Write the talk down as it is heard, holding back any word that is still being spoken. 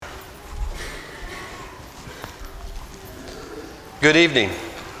Good evening.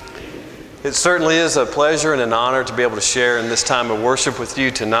 It certainly is a pleasure and an honor to be able to share in this time of worship with you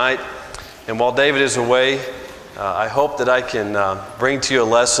tonight. And while David is away, I hope that I can bring to you a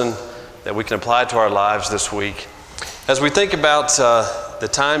lesson that we can apply to our lives this week. As we think about the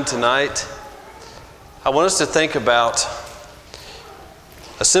time tonight, I want us to think about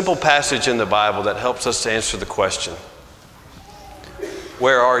a simple passage in the Bible that helps us to answer the question,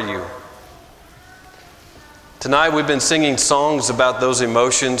 where are you? Tonight we've been singing songs about those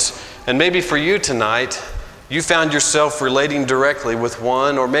emotions, and maybe for you tonight, you found yourself relating directly with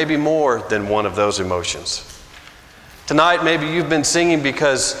one or maybe more than one of those emotions. Tonight maybe you've been singing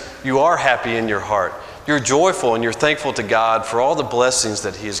because you are happy in your heart. You're joyful and you're thankful to God for all the blessings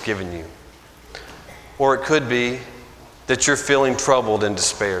that He has given you. Or it could be that you're feeling troubled and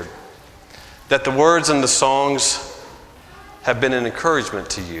despaired, that the words and the songs have been an encouragement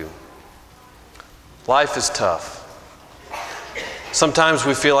to you. Life is tough. Sometimes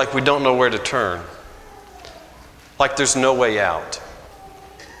we feel like we don't know where to turn, like there's no way out.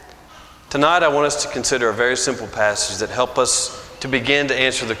 Tonight I want us to consider a very simple passage that helps us to begin to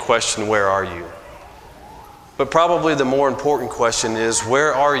answer the question, where are you? But probably the more important question is,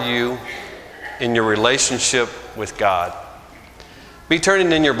 where are you in your relationship with God? Be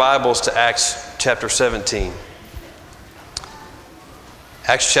turning in your Bibles to Acts chapter 17.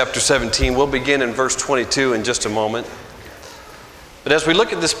 Acts chapter 17, we'll begin in verse 22 in just a moment. But as we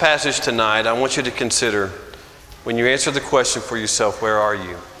look at this passage tonight, I want you to consider, when you answer the question for yourself, where are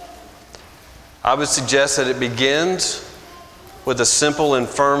you? I would suggest that it begins with a simple and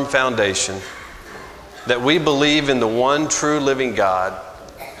firm foundation, that we believe in the one true living God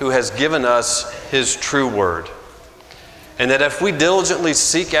who has given us His true word. And that if we diligently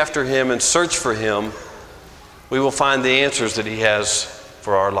seek after Him and search for Him, we will find the answers that He has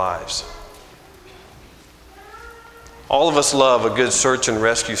for our lives. All of us love a good search and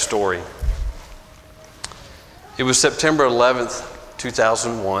rescue story. It was September 11th,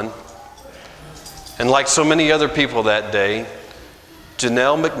 2001, and like so many other people that day,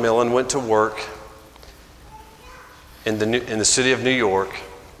 Janelle McMillan went to work in the city of New York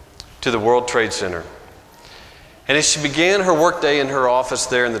to the World Trade Center. And as she began her workday in her office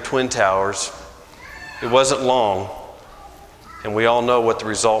there in the Twin Towers, it wasn't long, and we all know what the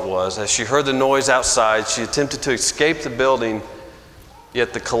result was. As she heard the noise outside, she attempted to escape the building,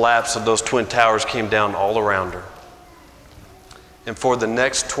 yet the collapse of those Twin Towers came down all around her. And for the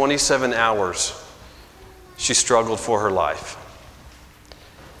next 27 hours, she struggled for her life.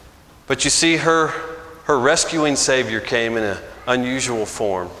 But you see, her rescuing Savior came in an unusual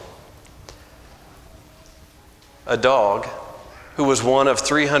form. A dog, who was one of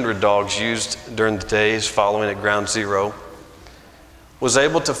 300 dogs used during the days following at Ground Zero, was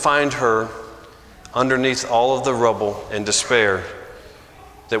able to find her underneath all of the rubble and despair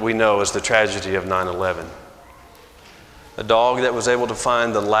that we know as the tragedy of 9/11. A dog that was able to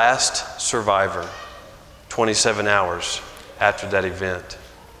find the last survivor 27 hours after that event.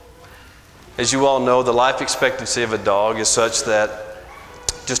 As you all know, the life expectancy of a dog is such that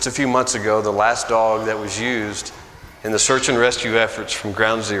just a few months ago, the last dog that was used in the search and rescue efforts from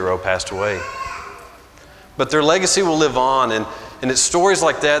Ground Zero passed away. But their legacy will live on, and it's stories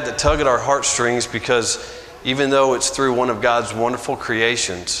like that tug at our heartstrings, because even though it's through one of God's wonderful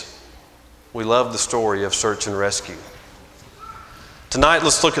creations, we love the story of search and rescue. Tonight,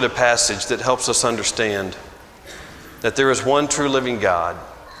 let's look at a passage that helps us understand that there is one true living God,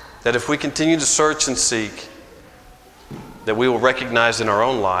 that if we continue to search and seek, that we will recognize in our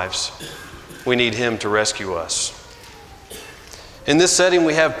own lives we need Him to rescue us. In this setting,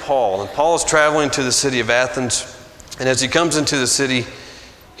 we have Paul, and Paul is traveling to the city of Athens. And as he comes into the city,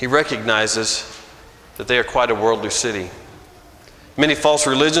 he recognizes that they are quite a worldly city. Many false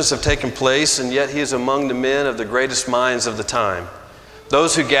religions have taken place, and yet he is among the men of the greatest minds of the time,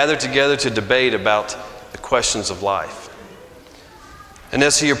 those who gather together to debate about the questions of life. And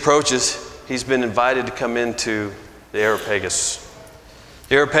as he approaches, he's been invited to come into the Areopagus.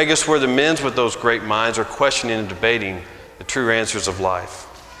 The Areopagus, where the men with those great minds are questioning and debating the true answers of life.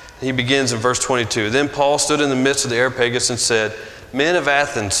 He begins in verse 22. Then Paul stood in the midst of the Areopagus and said, "Men of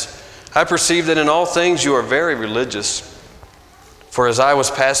Athens, I perceive that in all things you are very religious. For as I was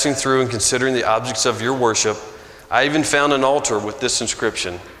passing through and considering the objects of your worship, I even found an altar with this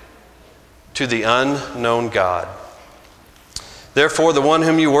inscription, 'To the unknown God.' Therefore, the one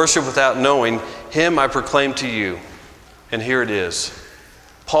whom you worship without knowing, Him I proclaim to you." And here it is.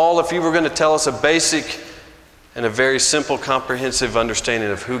 Paul, if you were going to tell us a basic and a very simple, comprehensive understanding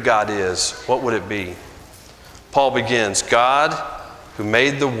of who God is, what would it be? Paul begins, God who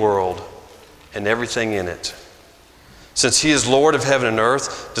made the world and everything in it. since he is Lord of heaven and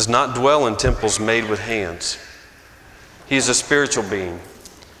earth, does not dwell in temples made with hands. He is a spiritual being.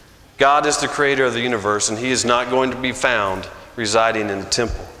 God is the creator of the universe, and he is not going to be found residing in a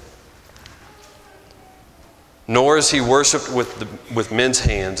temple. Nor is he worshipped with men's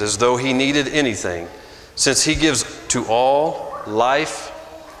hands as though he needed anything, since he gives to all life,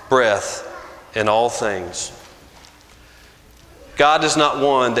 breath, and all things. God is not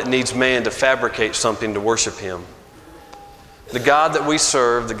one that needs man to fabricate something to worship him. The God that we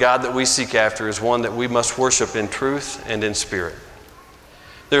serve, the God that we seek after, is one that we must worship in truth and in spirit.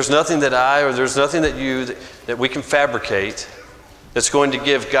 There's nothing that I or there's nothing that you that we can fabricate that's going to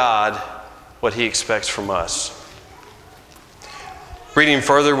give God what he expects from us. Reading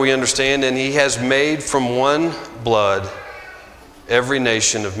further, we understand, and he has made from one blood every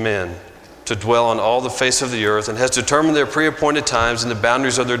nation of men to dwell on all the face of the earth, and has determined their pre-appointed times and the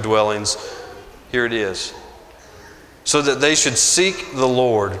boundaries of their dwellings. Here it is. So that they should seek the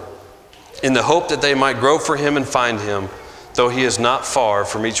Lord in the hope that they might grow for him and find him, though he is not far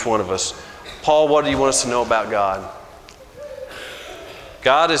from each one of us. Paul, what do you want us to know about God?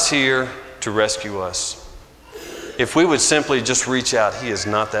 God is here to rescue us. If we would simply just reach out, he is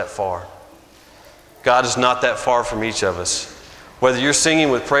not that far. God is not that far from each of us. Whether you're singing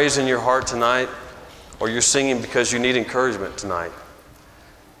with praise in your heart tonight, or you're singing because you need encouragement tonight,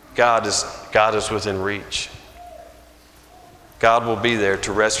 God is within reach. God will be there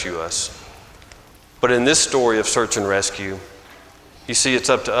to rescue us. But in this story of search and rescue, you see, it's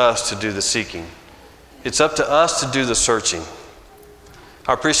up to us to do the seeking. It's up to us to do the searching.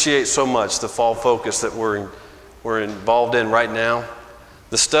 I appreciate so much the fall focus that we're involved in right now.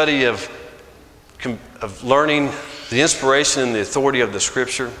 The study of learning the inspiration and the authority of the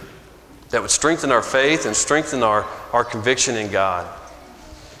Scripture that would strengthen our faith and strengthen our conviction in God.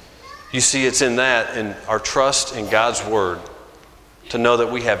 You see, it's in that, in our trust in God's Word, to know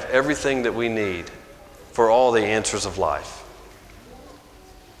that we have everything that we need for all the answers of life.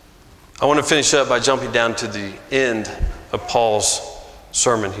 I want to finish up by jumping down to the end of Paul's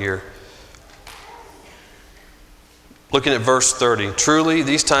sermon here. Looking at verse 30. Truly,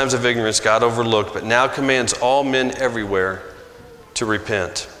 these times of ignorance God overlooked, but now commands all men everywhere to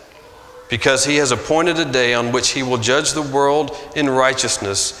repent, because he has appointed a day on which he will judge the world in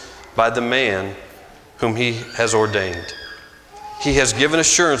righteousness by the man whom he has ordained. He has given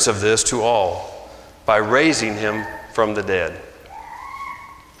assurance of this to all by raising him from the dead.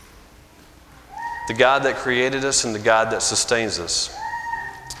 The God that created us and the God that sustains us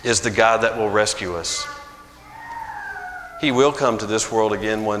is the God that will rescue us. He will come to this world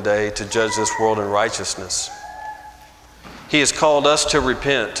again one day to judge this world in righteousness. He has called us to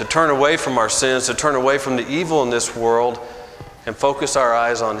repent, to turn away from our sins, to turn away from the evil in this world and focus our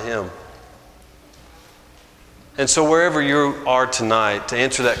eyes on him. And so wherever you are tonight, to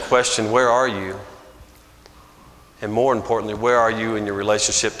answer that question, where are you? And more importantly, where are you in your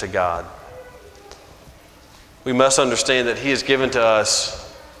relationship to God? We must understand that he has given to us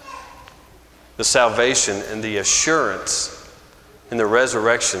the salvation and the assurance in the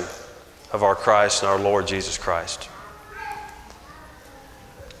resurrection of our Christ and our Lord Jesus Christ.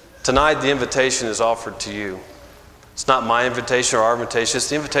 Tonight, the invitation is offered to you. It's not my invitation or our invitation, it's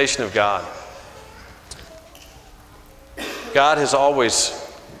the invitation of God. God has always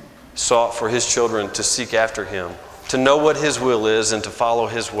sought for his children to seek after him, to know what his will is and to follow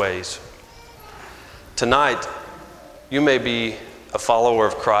his ways. Tonight, you may be a follower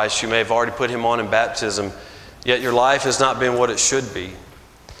of Christ. You may have already put him on in baptism, yet your life has not been what it should be.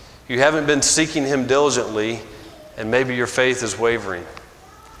 You haven't been seeking him diligently, and maybe your faith is wavering.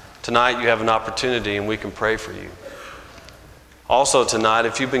 Tonight, you have an opportunity, and we can pray for you. Also tonight,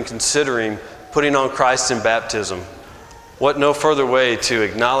 if you've been considering putting on Christ in baptism, what no further way to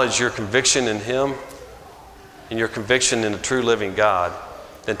acknowledge your conviction in him and your conviction in a true living God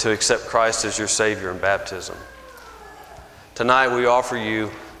than to accept Christ as your Savior in baptism. Tonight, we offer you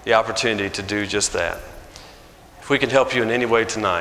the opportunity to do just that. If we can help you in any way tonight,